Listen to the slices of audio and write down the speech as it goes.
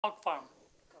Dog farm.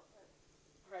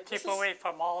 Right, Keep away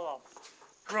from all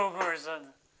the rumors and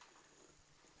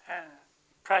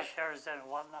pressures and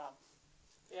whatnot.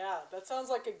 Yeah, that sounds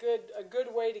like a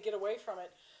good way to get away from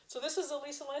it. So this is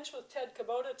Elisa Lynch with Ted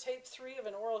Kubota, tape 3 of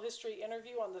an oral history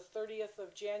interview on the 30th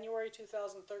of January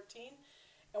 2013.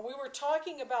 And we were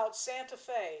talking about Santa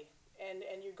Fe, and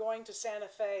you're going to Santa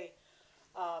Fe.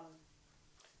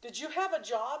 Did you have a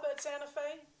job at Santa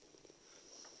Fe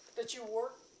that you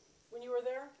worked when you were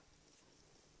there?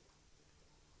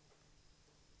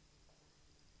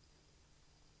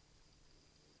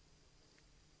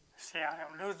 See,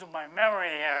 I'm losing my memory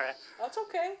here. That's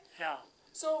okay. Yeah.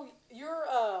 So your,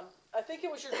 I think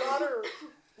it was your daughter,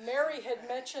 Mary, had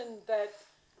mentioned that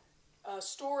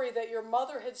story that your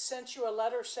mother had sent you a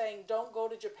letter saying don't go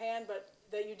to Japan, but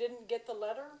that you didn't get the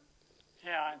letter?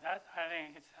 Yeah, I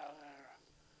didn't get that letter.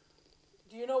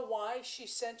 Do you know why she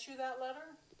sent you that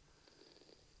letter?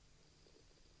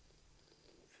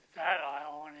 That I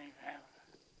won't even have.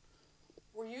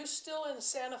 Were you still in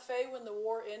Santa Fe when the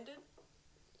war ended?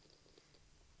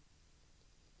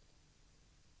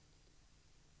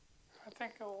 I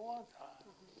think it was.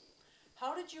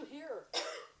 How did you hear?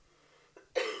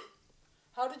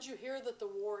 How did you hear that the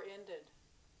war ended?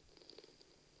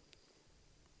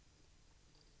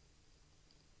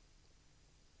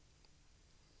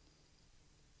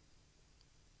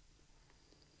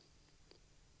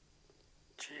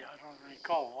 Gee, I don't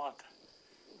recall what.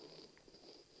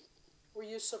 Were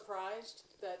you surprised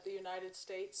that the United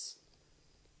States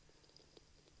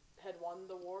had won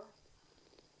the war?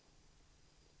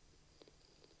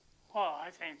 Well, I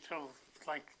think through,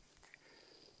 like,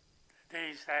 they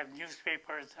used to have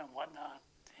newspapers and whatnot,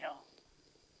 you know.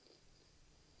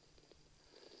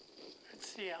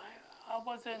 Let's see, I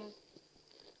wasn't,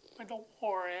 when the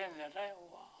war ended, I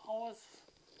was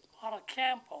out of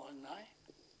camp, wasn't I?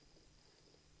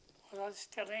 Was I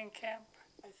still in camp?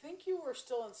 I think you were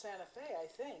still in Santa Fe, I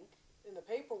think, in the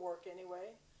paperwork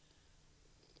anyway.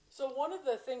 So one of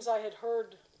the things I had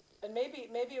heard, and maybe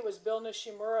it was Bill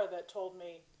Nishimura that told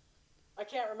me, I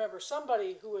can't remember,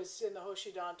 somebody who was in the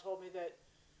Hoshidan told me that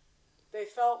they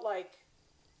felt like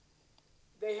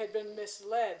they had been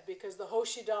misled because the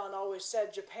Hoshidan always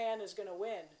said Japan is going to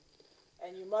win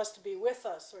and you must be with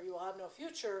us or you will have no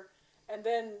future. And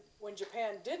then when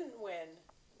Japan didn't win,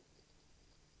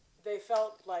 they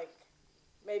felt like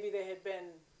maybe they had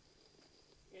been,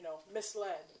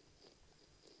 misled.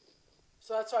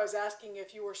 So that's why I was asking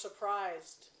if you were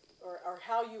surprised or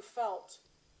how you felt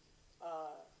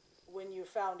when you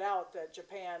found out that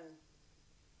Japan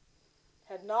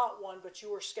had not won, but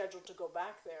you were scheduled to go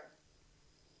back there.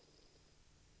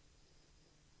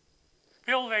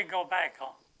 Bill didn't go back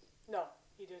home. No,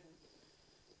 he didn't.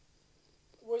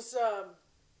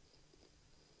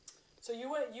 So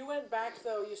you went back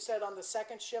though, you said on the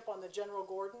second ship on the General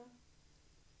Gordon?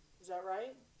 Is that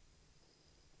right?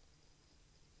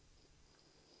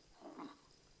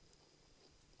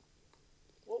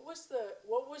 What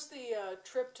was the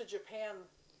trip to Japan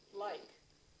like?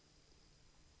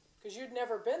 Because you'd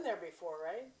never been there before,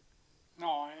 right? No,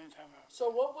 I didn't have a... So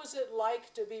what was it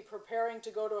like to be preparing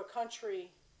to go to a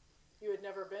country you had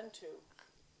never been to?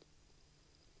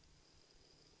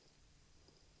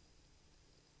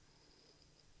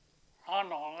 I don't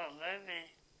know,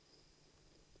 lately,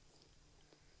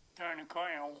 during the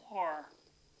Korean War,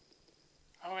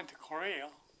 I went to Korea.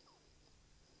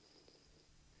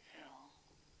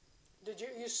 Did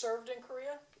you served in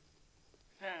Korea?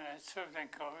 Yeah, I served in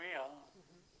Korea.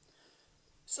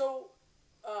 So,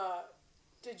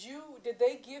 did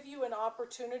they give you an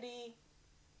opportunity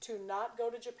to not go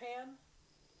to Japan?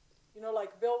 You know,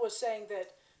 like Bill was saying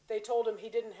that they told him he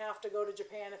didn't have to go to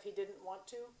Japan if he didn't want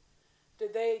to.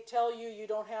 Did they tell you you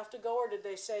don't have to go, or did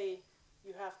they say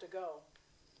you have to go?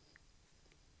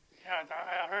 Yeah,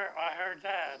 I heard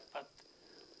that, but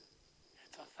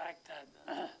it's a fact that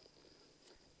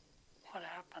what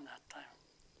happened that time?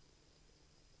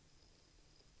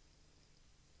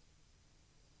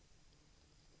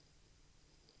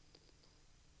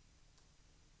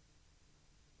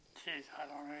 Jeez, I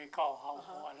don't recall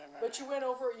how whatever. But you went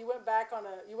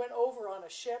over on a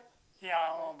ship. Yeah,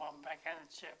 I'm back in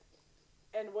the ship.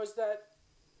 And was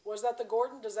that the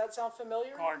Gordon? Does that sound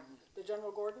familiar? Gordon. The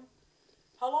General Gordon?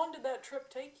 How long did that trip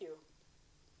take you?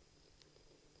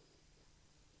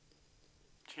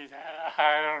 Gee,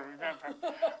 I don't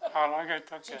remember how long it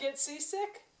took. Did you get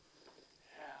seasick?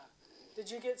 Yeah. Did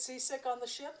you get seasick on the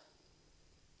ship?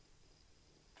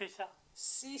 Pizza?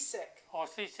 Seasick. Oh,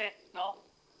 seasick? No.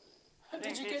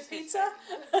 Did you get pizza?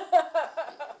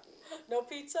 No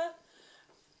pizza?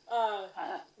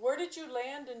 Where did you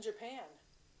land in Japan?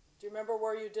 Do you remember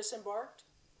where you disembarked?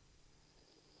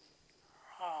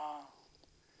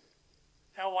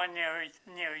 That one near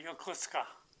Yokosuka.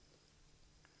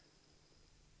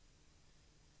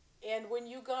 And when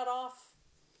you got off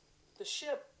the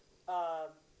ship,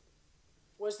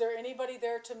 was there anybody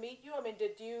there to meet you? I mean,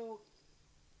 did you?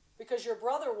 Because your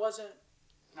brother wasn't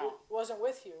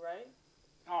with you, right?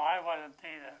 No, I wasn't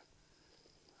either.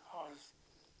 I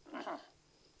was.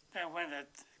 Then when the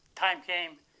time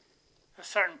came, a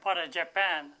certain part of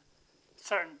Japan,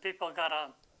 certain people got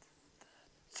a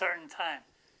certain time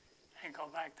and go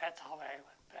back. That's how I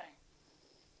went back.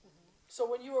 So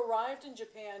when you arrived in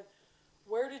Japan,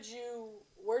 where did you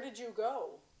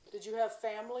go? Did you have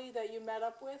family that you met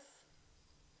up with?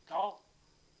 No,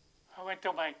 I went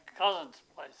to my cousin's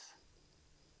place.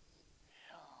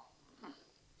 Yeah.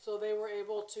 So they were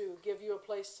able to give you a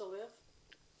place to live?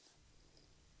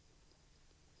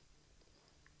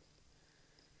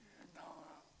 No,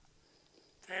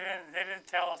 they didn't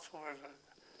tell us where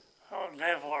to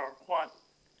live or what.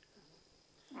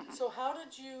 So how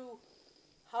did you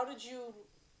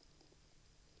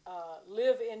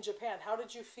live in Japan? How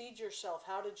did you feed yourself?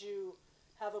 How did you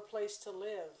have a place to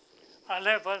live? I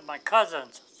lived with my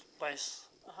cousin's place,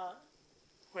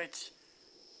 which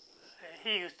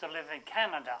he used to live in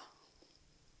Canada.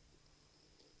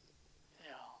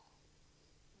 Yeah.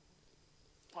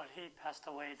 But he passed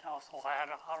away now, so I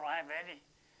don't have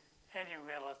any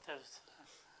relatives.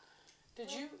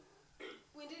 Did you?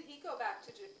 When did he go back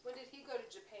to? When did he go to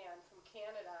Japan from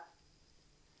Canada?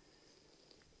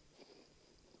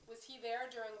 Was he there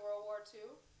during World War II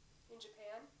in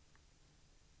Japan?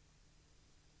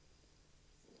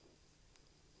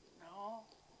 No.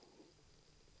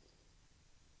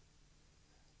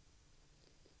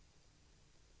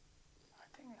 I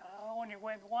think I only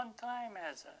went one time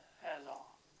as a.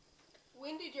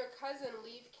 When did your cousin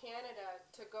leave Canada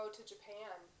to go to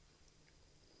Japan?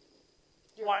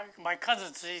 My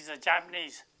cousin, he's a Japan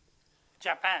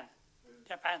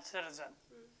citizen.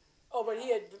 Oh, but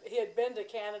he had been to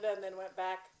Canada and then went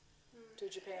back to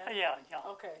Japan? Yeah.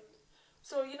 Okay.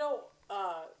 So,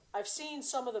 I've seen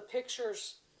some of the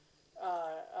pictures,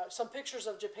 some pictures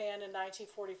of Japan in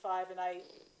 1945, and I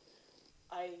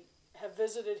have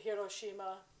visited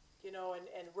Hiroshima,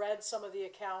 and read some of the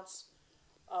accounts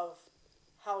of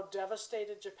how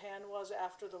devastated Japan was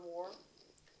after the war.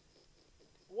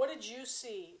 What did you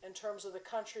see in terms of the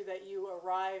country that you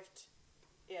arrived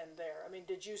in there? I mean,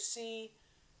 did you see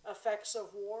effects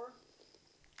of war?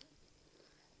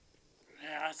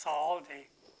 Yeah, I saw all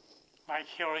like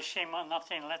Hiroshima,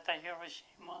 nothing left of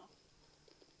Hiroshima.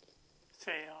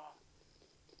 See,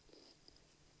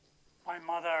 my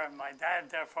mother and my dad,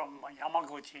 they're from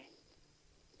Yamaguchi.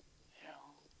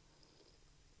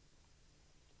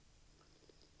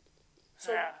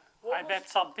 So yeah, I met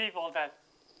some people that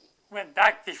went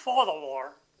back before the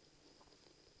war,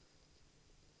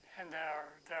 and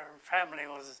their family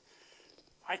was.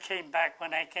 When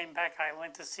I came back, I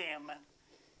went to see them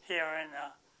here in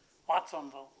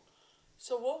Watsonville.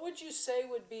 So what would you say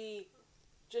would be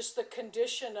just the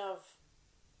condition of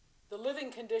the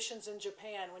living conditions in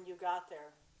Japan when you got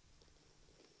there?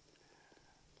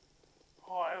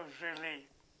 Oh, it was really.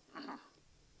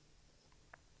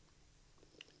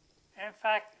 In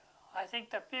fact, I think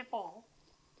the people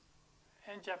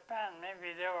in Japan,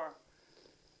 maybe they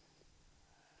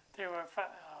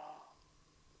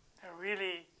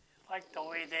really liked the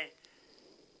way they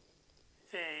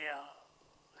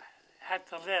had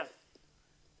to live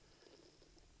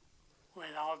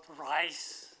without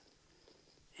rice,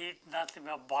 eat nothing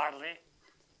but barley.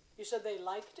 You said they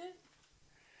liked it?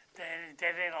 They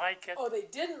didn't like it. Oh, they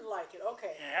didn't like it.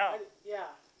 Okay. Yeah.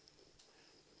 Yeah.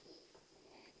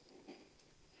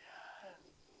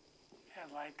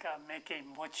 And like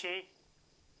making mochi.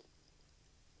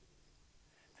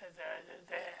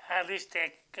 At least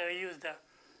they use the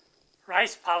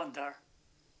rice pounder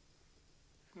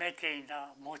making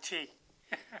mochi.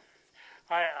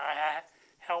 I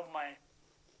helped my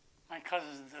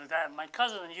cousins do that. My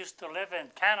cousin used to live in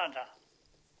Canada.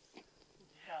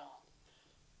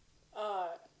 Yeah.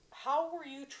 How were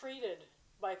you treated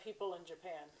by people in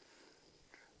Japan?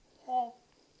 Well,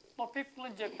 people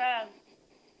in Japan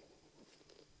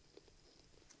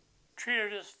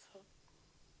treated us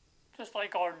just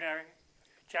like ordinary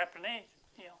Japanese.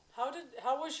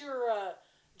 How was your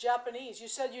Japanese? You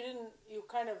said you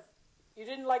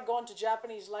didn't like going to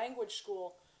Japanese language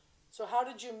school. So how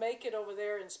did you make it over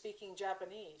there in speaking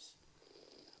Japanese?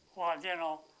 Well,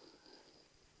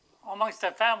 amongst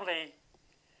the family,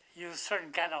 use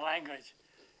certain kind of language.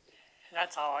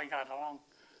 That's how I got along.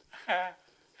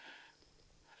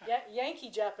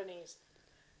 Yankee Japanese.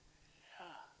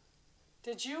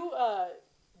 Did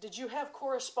you have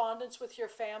correspondence with your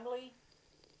family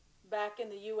back in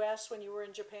the U.S. when you were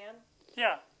in Japan?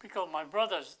 Yeah, because my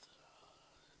brothers,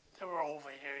 they were over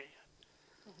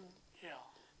here. Yeah.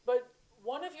 But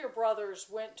one of your brothers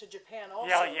went to Japan also,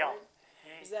 Yeah. right?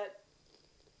 Is that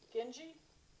Genji?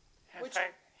 In Which-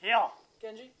 fact, yeah,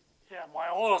 Genji? my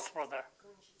oldest brother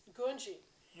Gunji.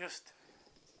 used to.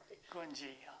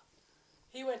 Gunji,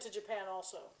 He went to Japan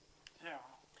also. yeah.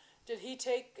 Did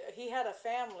he had a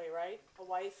family, right? A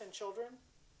wife and children?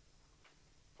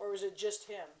 Or was it just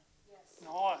him? Yes.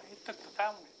 No, he took the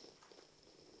family.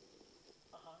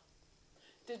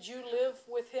 Did you live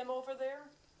with him over there?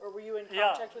 Or were you in Yeah,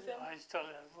 contact with him? I still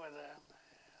live with them.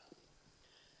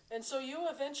 And so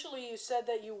you said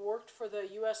that you worked for the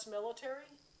U.S. military?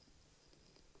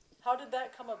 How did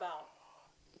that come about?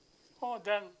 Oh,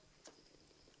 then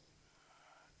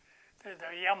the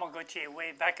Yamaguchi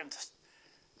way back in the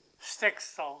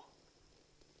sticks, so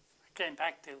I came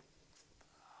back to,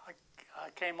 I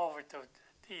came over to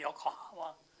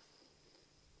Yokohama,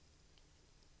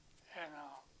 and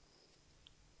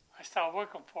I started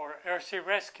working for Air Sea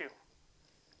Rescue.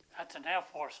 That's an Air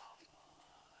Force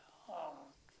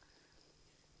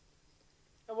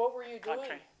And what were you doing?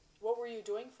 country. What were you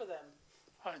doing for them?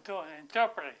 I was doing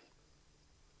interpreting,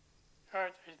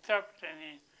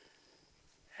 interpreting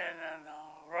and then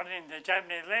running the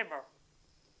Japanese labor.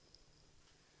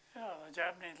 Yeah, the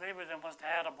Japanese labor, they must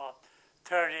have had about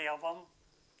 30 of them.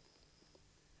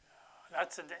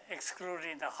 That's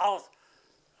excluding the house.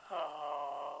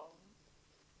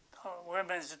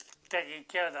 Women's taking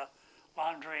care of the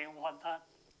laundry and whatnot.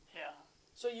 Yeah.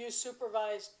 So you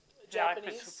supervised Yeah, I could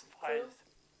Japanese supervise. crew?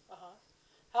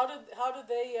 How did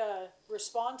they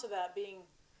respond to that being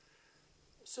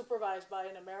supervised by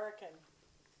an American?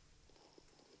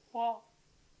 Well,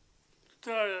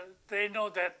 they know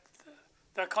that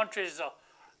the country's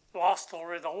lost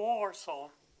already the war, so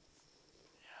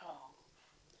yeah.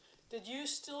 Did you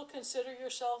still consider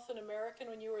yourself an American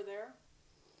when you were there?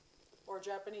 Or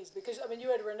Japanese? Because, I mean, you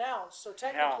had renounced, so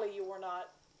technically you were not,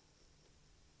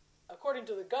 according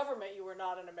to the government, you were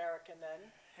not an American then.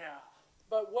 Yeah.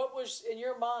 But what was, in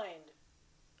your mind,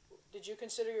 did you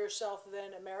consider yourself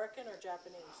then American or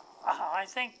Japanese? I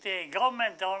think the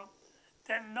government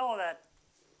didn't know that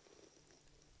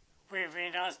we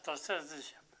renounced our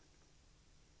citizenship.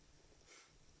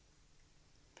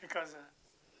 Because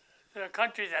the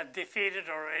countries are defeated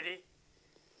already.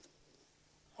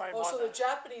 Why Oh, so bother? the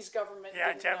Japanese government Yeah,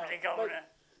 didn't Japanese know. government.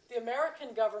 But the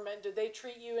American government, did they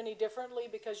treat you any differently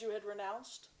because you had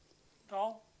renounced?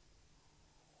 No.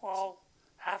 Well,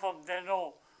 half of them didn't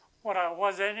know what I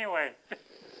was anyway.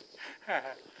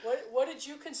 What did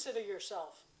you consider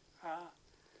yourself? Well,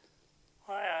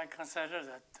 I consider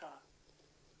that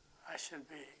I should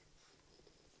be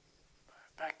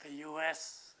back to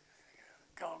U.S.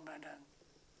 government, and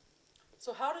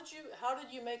So how did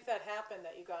you make that happen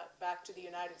that you got back to the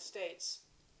United States?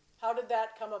 How did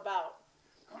that come about?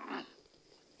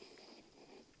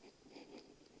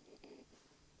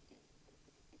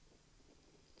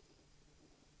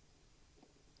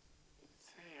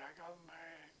 see, I got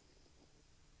married.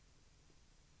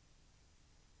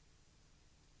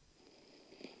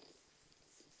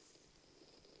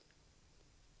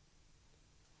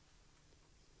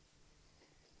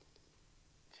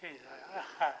 Geez,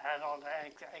 I don't know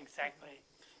exactly.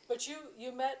 But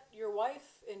you met your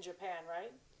wife in Japan,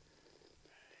 right?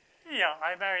 Yeah,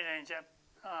 I married in Japan.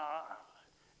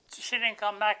 She didn't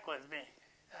come back with me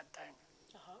that time.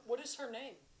 What is her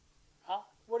name? Huh?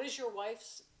 What is your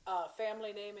wife's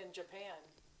family name in Japan?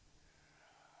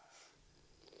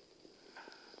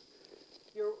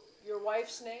 Your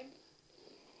wife's name?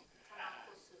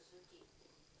 Tamako Suzuki.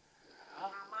 Huh?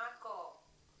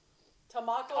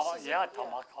 Tamako Tamako Suzuki. Yeah,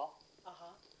 Tamako.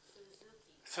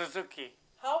 Suzuki. Suzuki.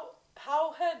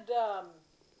 How had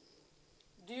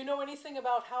do you know anything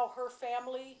about how her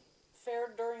family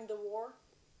fared during the war?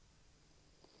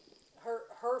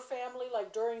 Her family,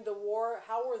 like during the war,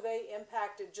 how were they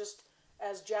impacted just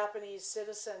as Japanese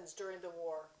citizens during the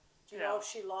war? Do you know if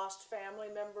she lost family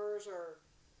members or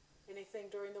anything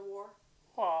during the war?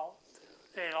 Well,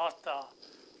 they lost an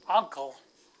uncle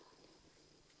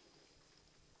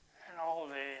and all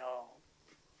the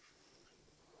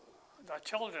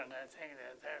children. I think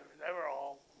that they were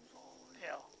all,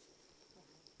 yeah.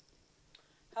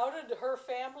 How did her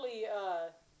family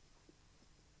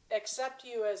accept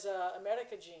you as a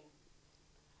American?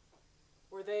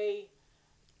 Were they?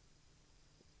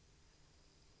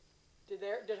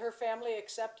 Did her family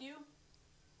accept you?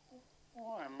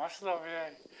 Oh, I must have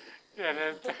did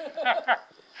it.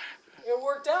 It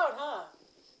worked out, huh?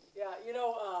 Yeah, you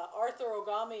know, Arthur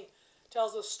Ogami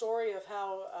tells a story of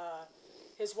how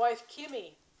his wife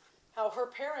Kimi, how her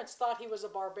parents thought he was a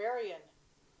barbarian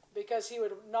because he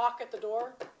would knock at the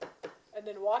door and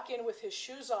then walk in with his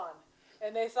shoes on,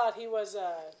 and they thought he was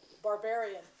a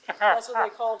barbarian. That's what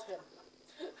they called him.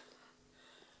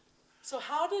 So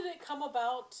how did it come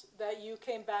about that you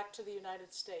came back to the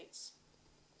United States?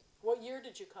 What year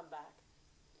did you come back?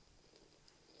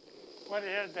 What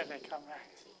year did they come back?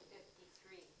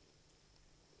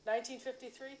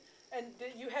 1953. 1953?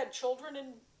 And you had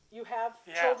children you have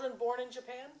Yeah. children born in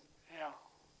Japan? Yeah.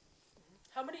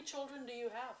 How many children do you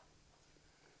have?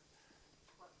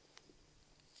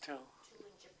 2. 2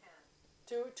 in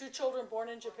Japan. Two children born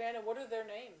in Japan, and what are their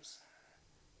names?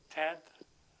 Ted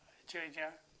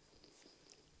Jr.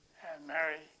 and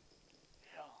Mary.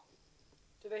 Yeah.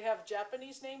 Do they have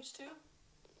Japanese names too?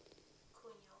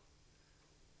 Kunio.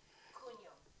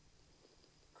 Kunio.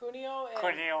 Kunio and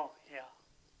Kunio, yeah.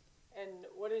 and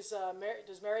what is Mary?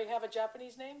 Does Mary have a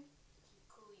Japanese name?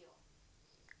 Kikuyo.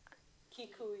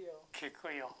 Kikuyo.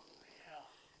 Kikuyo, yeah.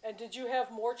 And did you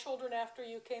have more children after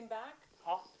you came back?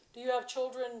 Huh? Do you have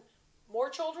more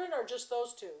children, or just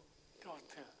those two? Those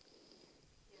 2.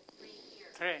 You have 3 here.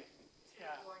 3, You're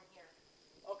yeah, born here.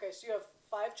 Okay, so you have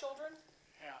 5 children?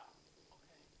 yeah.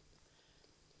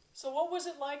 So what was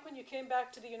it like when you came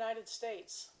back to the United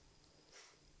States?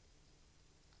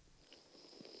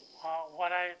 Well,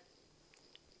 what I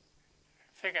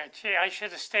figured, gee, I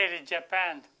should have stayed in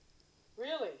Japan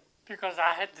Really? because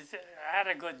I had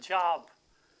a good job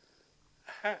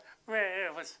where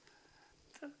it was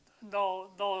no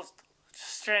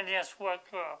strenuous work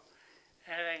or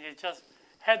anything. It just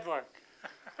head work.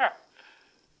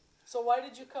 So why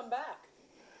did you come back?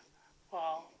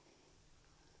 Well,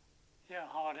 you know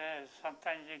how it is.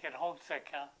 Sometimes you get homesick,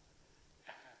 huh?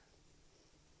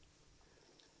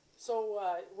 So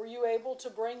were you able to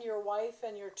bring your wife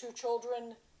and your 2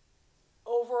 children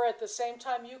over at the same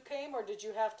time you came, or did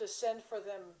you have to send for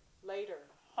them later?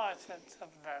 I said some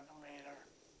of that later.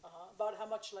 About how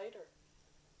much later?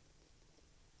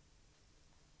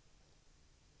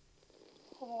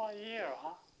 Oh, a year,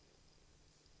 huh?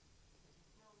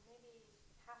 No, maybe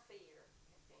half a year,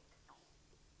 I think.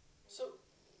 So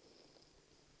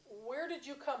where did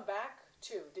you come back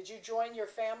to? Did you join your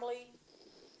family?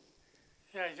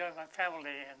 Yeah, I joined my family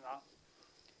in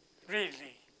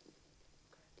Reedley.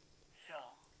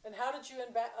 Yeah. And how did you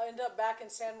end up back in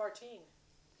San Martin?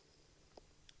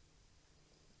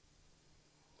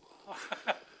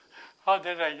 How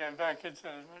did I get back in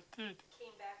San Martin?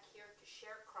 Came back here to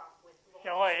sharecrop with Lawrence.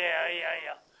 Oh,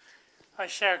 yeah. I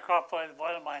sharecropped with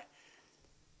one of my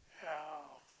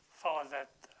fellows at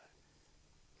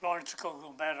Lawrence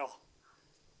Google Meadow.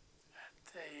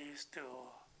 They used to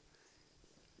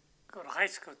go to high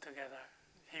school together.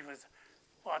 He was,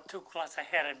 2 classes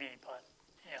ahead of me, but,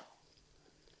 yeah.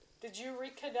 Did you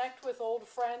reconnect with old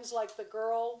friends like the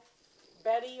girl,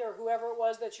 Betty, or whoever it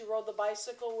was that you rode the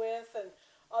bicycle with, and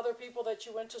other people that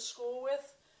you went to school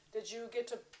with? Did you get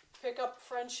to pick up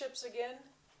friendships again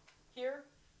here?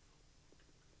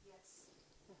 Yes.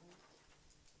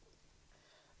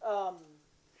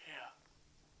 Yeah.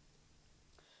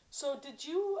 So did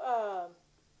you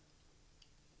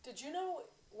know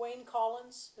Wayne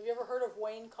Collins? Have you ever heard of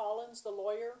Wayne Collins, the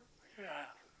lawyer? Yeah.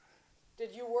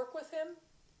 Did you work with him?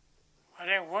 I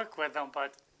didn't work with him,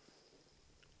 but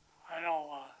I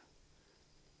know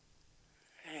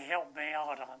he helped me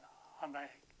out on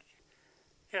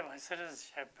get my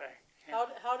citizenship back. Yeah.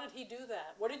 How did he do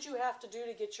that? What did you have to do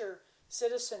to get your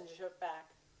citizenship back?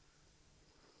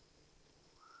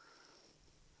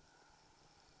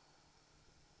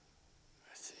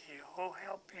 Let's see, who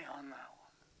helped me on that one?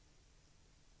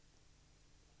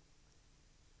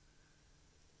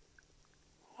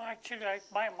 Well, actually, like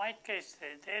my case,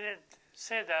 they didn't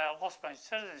say that I lost my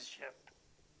citizenship.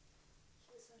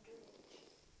 He was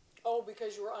underage. Oh,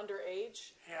 because you were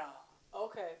underage? Yeah,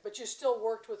 Okay, but you still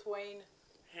worked with Wayne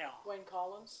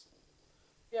Collins?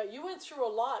 Yeah, you went through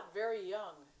a lot very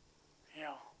young.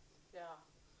 yeah. Yeah.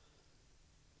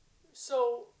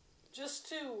 So, just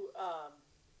to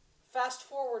fast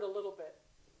forward a little bit,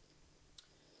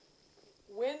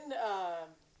 when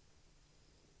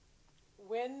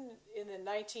in the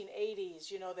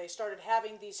 1980s, they started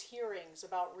having these hearings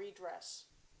about redress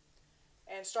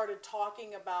and started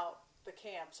talking about the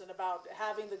camps and about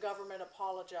having the government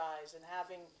apologize and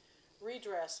having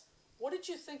redress, what did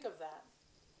you think of that?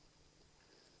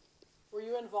 Were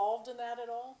you involved in that at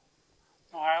all?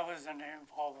 No, I wasn't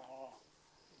involved at all.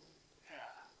 Yeah.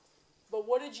 But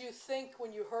what did you think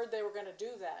when you heard they were going to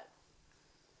do that?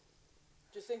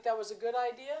 Did you think that was a good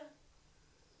idea?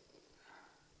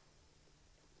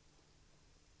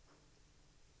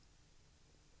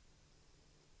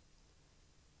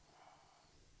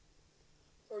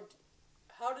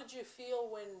 did you feel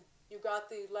when you got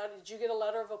the letter? Did you get a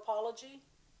letter of apology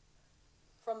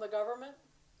from the government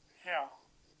Yeah.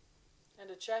 and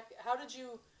a check? How did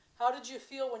you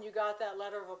feel when you got that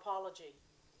letter of apology?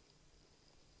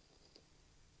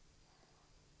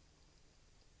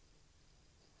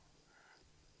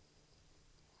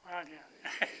 Well,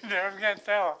 you never can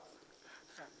tell.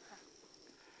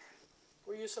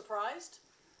 Were you surprised?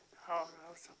 Oh,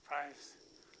 no surprise.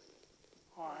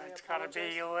 Well, They it's got to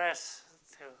be apologize? U.S.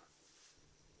 too.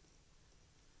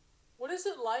 What is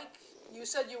it like? You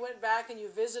said you went back and you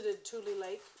visited Tule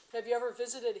Lake. Have you ever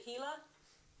visited Gila?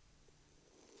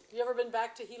 You ever been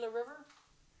back to Gila River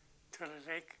To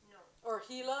the lake. or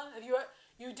Gila?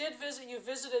 You did visit? You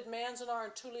visited Manzanar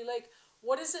and Tule Lake.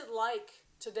 What is it like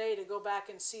today to go back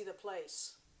and see the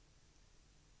place?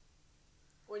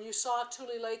 When you saw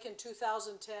Tule Lake in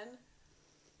 2010,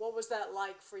 what was that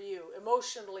like for you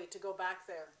emotionally to go back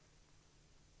there?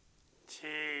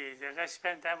 Gee, did I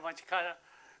spend that much kind of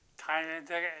time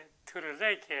to the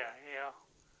lake here? You know.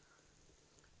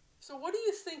 So what do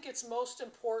you think it's most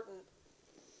important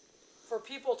for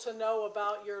people to know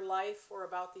about your life or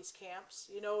about these camps?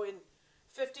 You know, in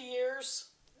 50 years,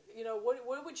 you know,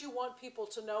 what would you want people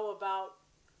to know about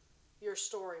your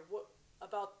story? What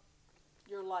about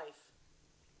your life?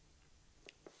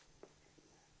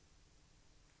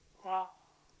 Well,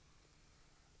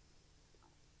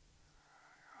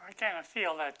 I kind of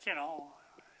feel that, you know,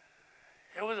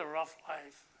 it was a rough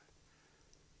life,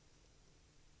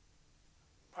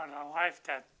 but a life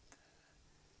that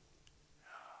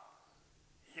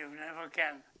you never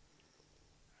can,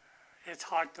 it's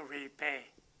hard to repay.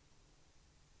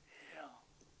 You know.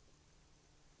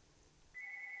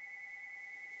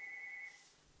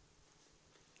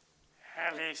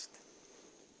 At least,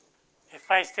 if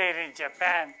I stayed in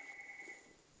Japan,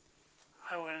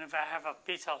 I wouldn't have a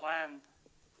piece of land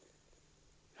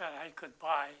that I could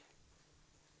buy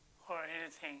or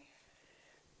anything.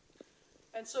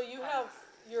 And so you have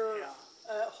your Yeah.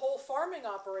 whole farming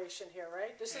operation here,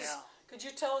 right? This is. Yeah. Could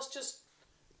you tell us just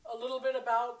a little bit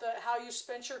about how you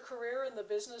spent your career in the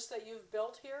business that you've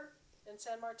built here in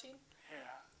San Martin?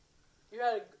 Yeah. You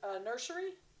had a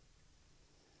nursery?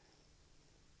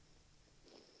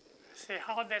 See,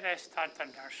 how did I start the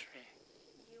nursery?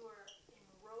 You were in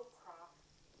row crop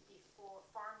before,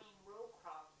 farming row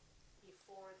crop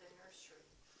before the nursery.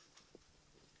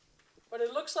 But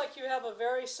it looks like you have a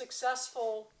very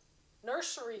successful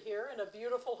nursery here in a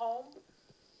beautiful home.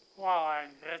 Well,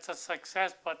 it's a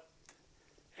success, but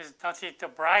it's nothing to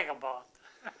brag about.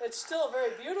 It's still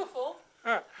very beautiful.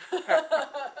 And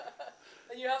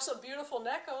you have some beautiful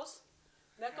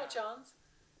neko-chans.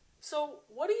 So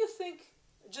what do you think,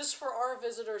 just for our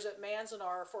visitors at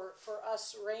Manzanar, for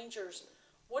us rangers,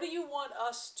 what do you want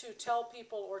us to tell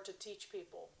people or to teach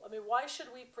people? I mean, why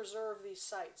should we preserve these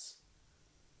sites?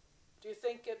 Do you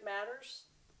think it matters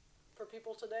for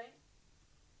people today?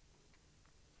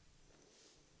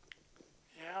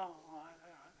 Yeah,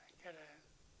 I get it.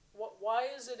 Why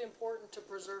is it important to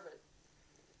preserve it?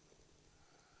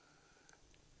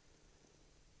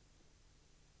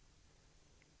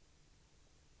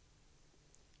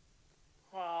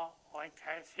 Well, like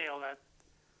I feel that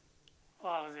a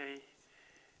lot of the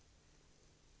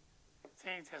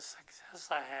things, the success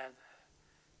I had,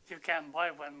 you can't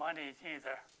buy with money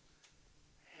either.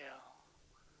 Yeah.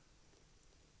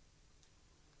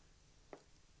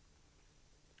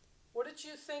 What did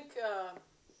you think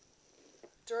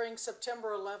during September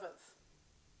 11th?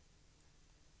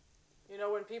 You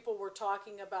know, when people were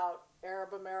talking about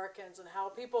Arab Americans and how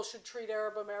people should treat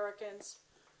Arab Americans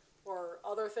or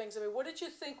other things. I mean, what did you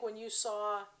think when you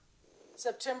saw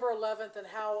September 11th and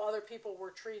how other people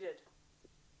were treated?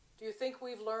 Do you think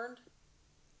we've learned?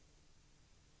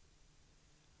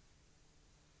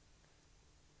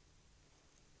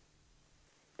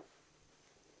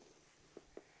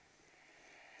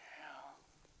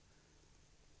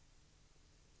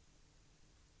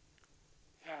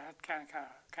 Yeah, it's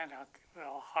kind of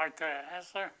well, hard to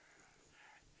answer.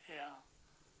 Yeah.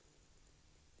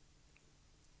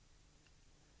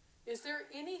 Is there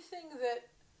anything that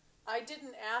I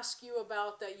didn't ask you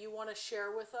about that you want to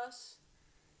share with us?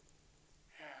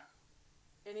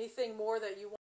 Yeah. Anything more that you want?